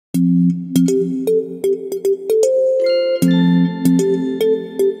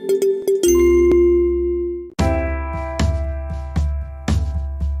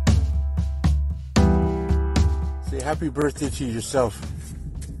happy birthday to yourself.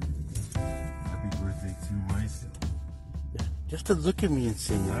 Happy birthday to myself. Just to look at me and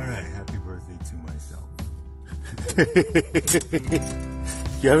say it. All right, happy birthday to myself.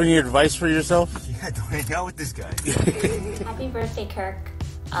 Do you have any advice for yourself? Yeah, don't hang out with this guy. Happy birthday, Kirk.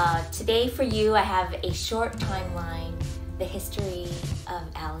 Today for you, I have a short timeline, the history of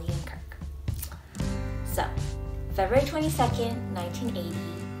Allie and Kirk. So, February 22nd, 1980,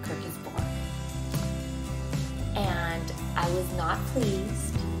 Kirk is born. And I was not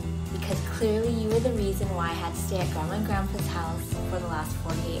pleased because clearly you were the reason why I had to stay at Grandma and Grandpa's house for the last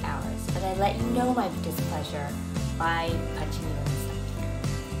 48 hours. But I let you know my displeasure by punching you in the stomach.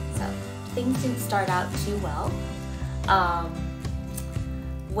 So, things didn't start out too well.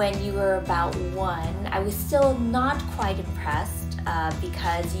 When you were about 1, I was still not quite impressed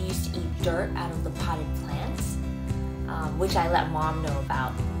because you used to eat dirt out of the potted plants, which I let Mom know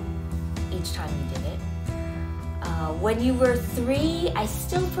about each time you did it. When you were 3, I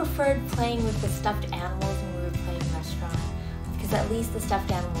still preferred playing with the stuffed animals when we were playing restaurant, because at least the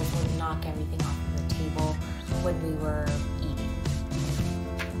stuffed animals would knock everything off of the table when we were eating.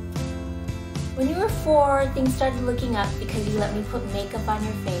 When you were 4, things started looking up because you let me put makeup on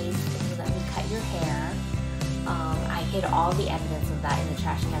your face and you let me cut your hair. I hid all the evidence of that in the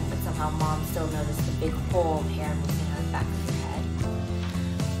trash can, but somehow Mom still noticed the big hole of hair missing out of the back of your head.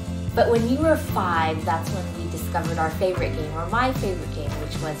 But when you were 5, that's when we discovered our favorite game, or my favorite game,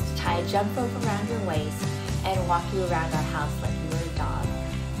 which was to tie a jump rope around your waist and walk you around our house like you were a dog.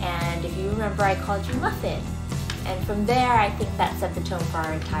 And if you remember, I called you Muffin. And from there, I think that set the tone for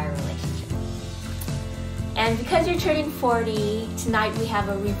our entire relationship. And because you're turning 40, tonight we have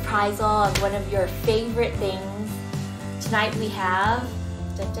a reprisal of one of your favorite things. Tonight we have,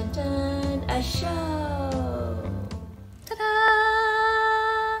 dun, dun, dun, a show. Ta-da!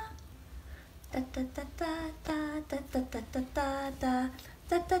 Da da da da da da da da da da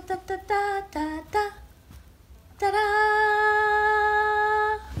da da da da da da da da da.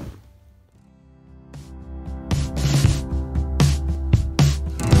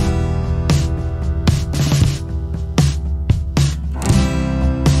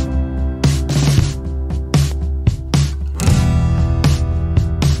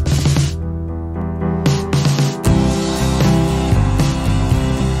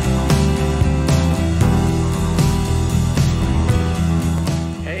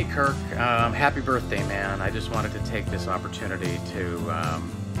 Kirk, happy birthday, man. I just wanted to take this opportunity to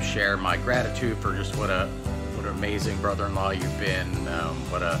share my gratitude for just what an amazing brother-in-law you've been,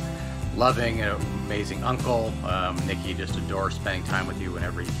 what a loving and amazing uncle. Nikki just adores spending time with you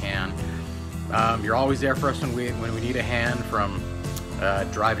whenever you can. You're always there for us when we need a hand, from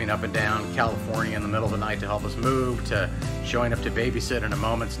driving up and down California in the middle of the night to help us move, to showing up to babysit in a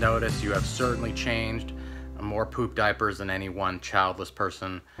moment's notice. You have certainly changed more poop diapers than any one childless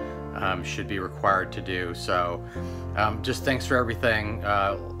person should be required to do. So just thanks for everything.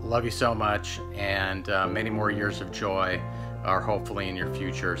 Love you so much, and many more years of joy are hopefully in your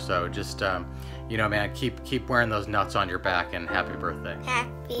future. So just you know, man, keep wearing those nuts on your back, and happy birthday.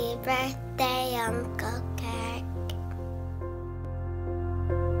 Happy birthday, Uncle Kirk.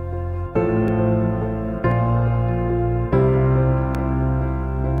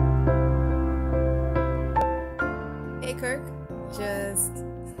 Hey Kirk,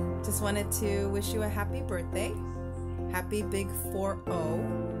 just wanted to wish you a happy birthday, happy big 4-0,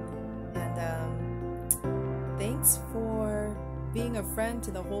 and thanks for being a friend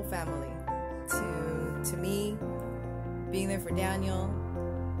to the whole family, to me, being there for Daniel,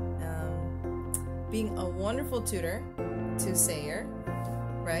 being a wonderful tutor to Sayer,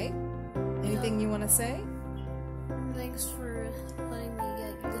 right? Anything you want to say? Thanks for letting me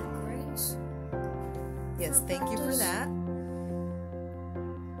get good grades. Yes, thank you for that.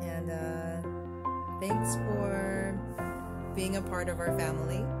 And thanks for being a part of our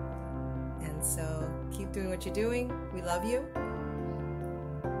family. And so keep doing what you're doing. We love you.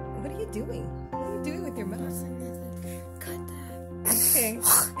 What are you doing? What are you doing with your mouth? Nothing. Cut that. Okay.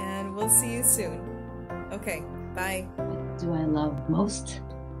 And we'll see you soon. Okay. Bye. What do I love most?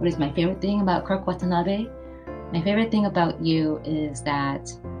 What is my favorite thing about Kirk Watanabe? My favorite thing about you is that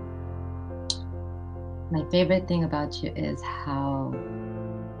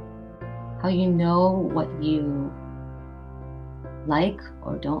how you know what you like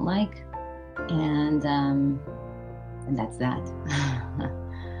or don't like, and that's that.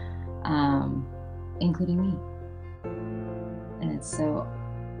 Including me. And it's so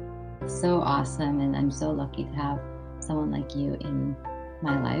awesome, and I'm so lucky to have someone like you in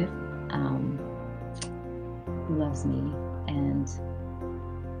my life, who loves me and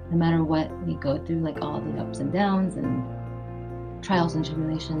no matter what we go through, like all the ups and downs and trials and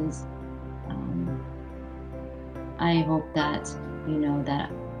tribulations, I hope that you know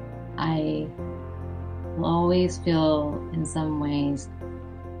that I will always feel in some ways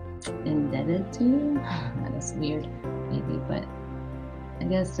indebted to you. That's weird, maybe, but I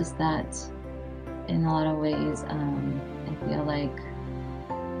guess just that in a lot of ways, I feel like,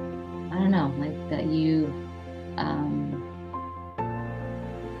 I don't know, like that you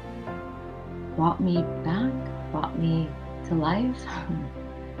brought me back, brought me to life,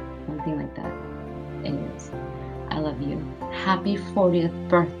 something like that. Anyways, I love you. Happy 40th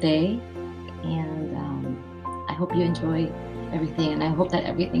birthday, and I hope you enjoy everything, and I hope that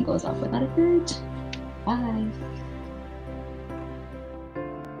everything goes off without a hitch. Bye.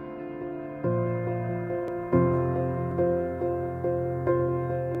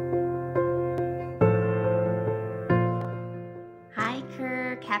 Hi,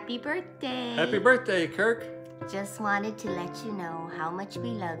 Kirk. Happy birthday. Happy birthday, Kirk. Just wanted to let you know how much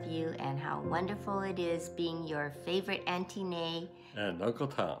we love you and how wonderful it is being your favorite Auntie Nay And Uncle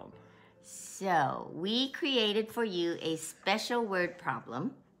Tom. So, we created for you a special word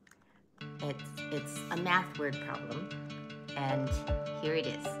problem. It's a math word problem, and here it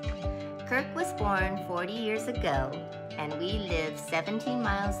is. Kirk was born 40 years ago, and we live 17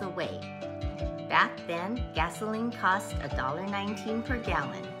 miles away. Back then, gasoline cost $1.19 per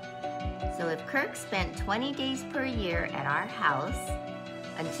gallon. So if Kirk spent 20 days per year at our house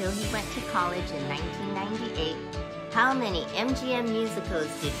until he went to college in 1998, how many MGM musicals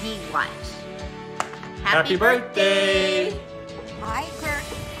did he watch? Happy birthday! Hi, Kirk.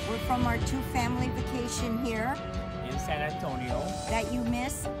 We're from our two-family vacation here in San Antonio that you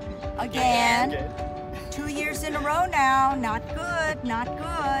missed again. 2 years in a row now. Not good, not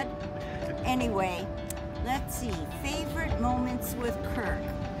good. Anyway, let's see. Favorite moments with Kirk.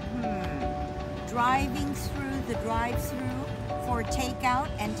 Driving through the drive-through for takeout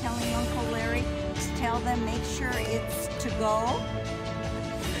and telling Uncle Larry to tell them make sure it's to go.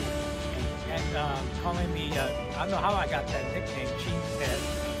 And calling me, I don't know how I got that nickname, Cheesehead.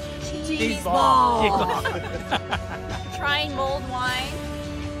 Cheese ball. Trying mulled wine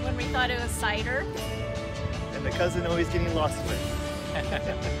when we thought it was cider. And the cousin always getting lost with.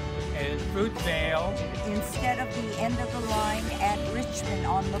 And Fruitvale. Instead of the end of the line at Richmond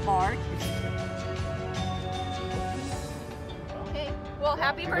on the BART. Okay, well,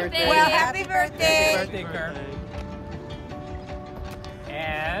 happy birthday. Well, happy birthday. Happy birthday, Kirk.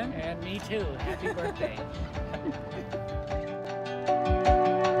 And me too. Happy birthday.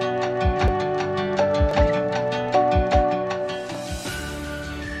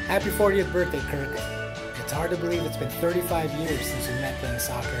 Happy 40th birthday, Kirk. It's hard to believe it's been 35 years since we met playing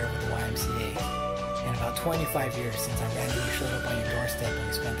soccer with the YMCA, and about 25 years since I randomly showed up on your doorstep and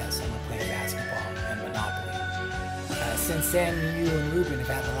we spent that summer playing basketball and Monopoly. Since then, you and Ruben have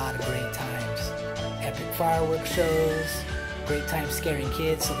had a lot of great times. Epic fireworks shows, great times scaring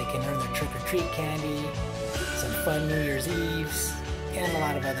kids so they can earn their trick-or-treat candy, some fun New Year's Eves, and a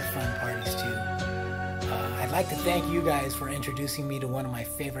lot of other fun parties too. I'd like to thank you guys for introducing me to one of my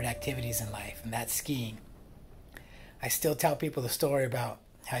favorite activities in life, and that's skiing. I still tell people the story about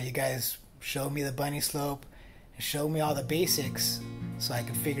how you guys showed me the bunny slope and showed me all the basics so I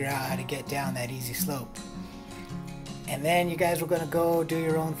could figure out how to get down that easy slope. And then you guys were going to go do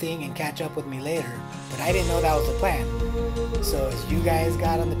your own thing and catch up with me later, but I didn't know that was the plan. So as you guys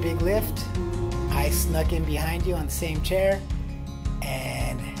got on the big lift, I snuck in behind you on the same chair,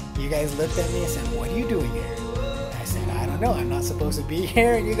 and you guys looked at me and said, "What are you doing here?" I said, "I don't know, I'm not supposed to be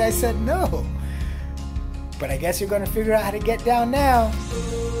here." And you guys said, "No." But I guess you're going to figure out how to get down now.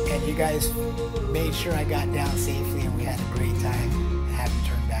 And you guys made sure I got down safely, and we had a great time. I haven't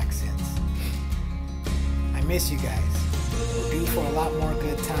turned back since. I miss you guys. We're due for a lot more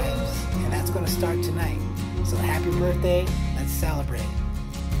good times, and that's going to start tonight. So happy birthday. Let's celebrate.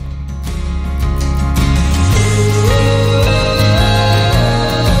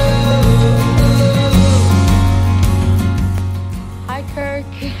 Hi Kirk,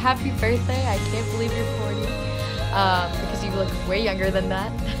 happy birthday. I can't believe you're 40 because you look way younger than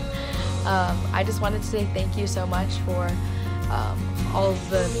that. I just wanted to say thank you so much for all of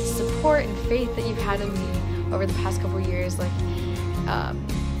the support and faith that you've had in me over the past couple years, like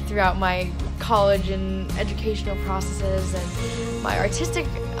throughout my college and educational processes and my artistic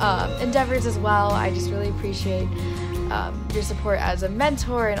endeavors as well. I just really appreciate your support as a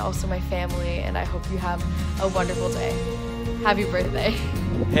mentor and also my family, and I hope you have a wonderful day. Happy birthday.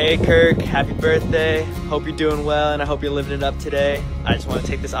 Hey Kirk, happy birthday. Hope you're doing well and I hope you're living it up today. I just want to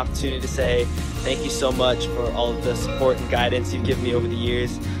take this opportunity to say thank you so much for all of the support and guidance you've given me over the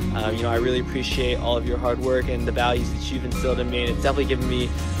years. I really appreciate all of your hard work and the values that you've instilled in me, and it's definitely given me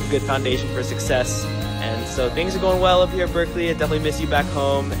a good foundation for success. And so things are going well up here at Berkeley. I definitely miss you back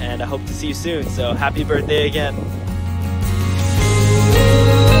home, and I hope to see you soon. So happy birthday again.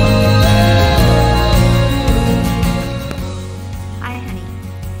 Hi, honey.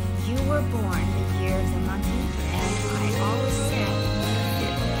 You were born the year of the monkey, and I always said you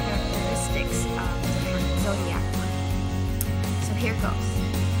fit the characteristics of the zodiac one. So here goes.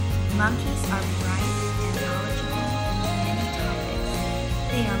 Monkeys are bright and knowledgeable in many topics.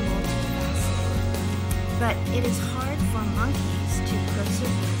 They are multifaceted. But it is hard for monkeys to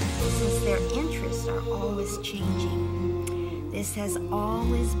persevere since their interests are always changing. This has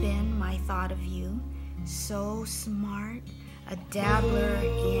always been my thought of you. So smart, a dabbler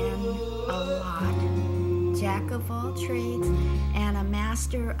in a lot, jack of all trades, and a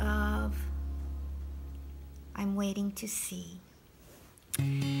master of... I'm waiting to see.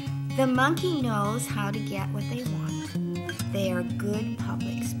 The monkey knows how to get what they want. They are good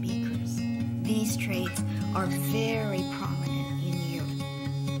public speakers. These traits are very prominent in you.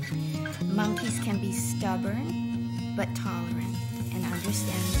 Monkeys can be stubborn, but tolerant and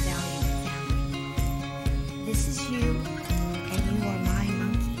understand the value of family. This is you, and you are my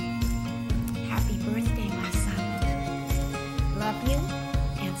monkey. Happy birthday, my son. Love you,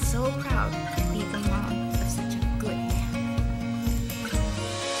 and so proud to be the mom of such a good man.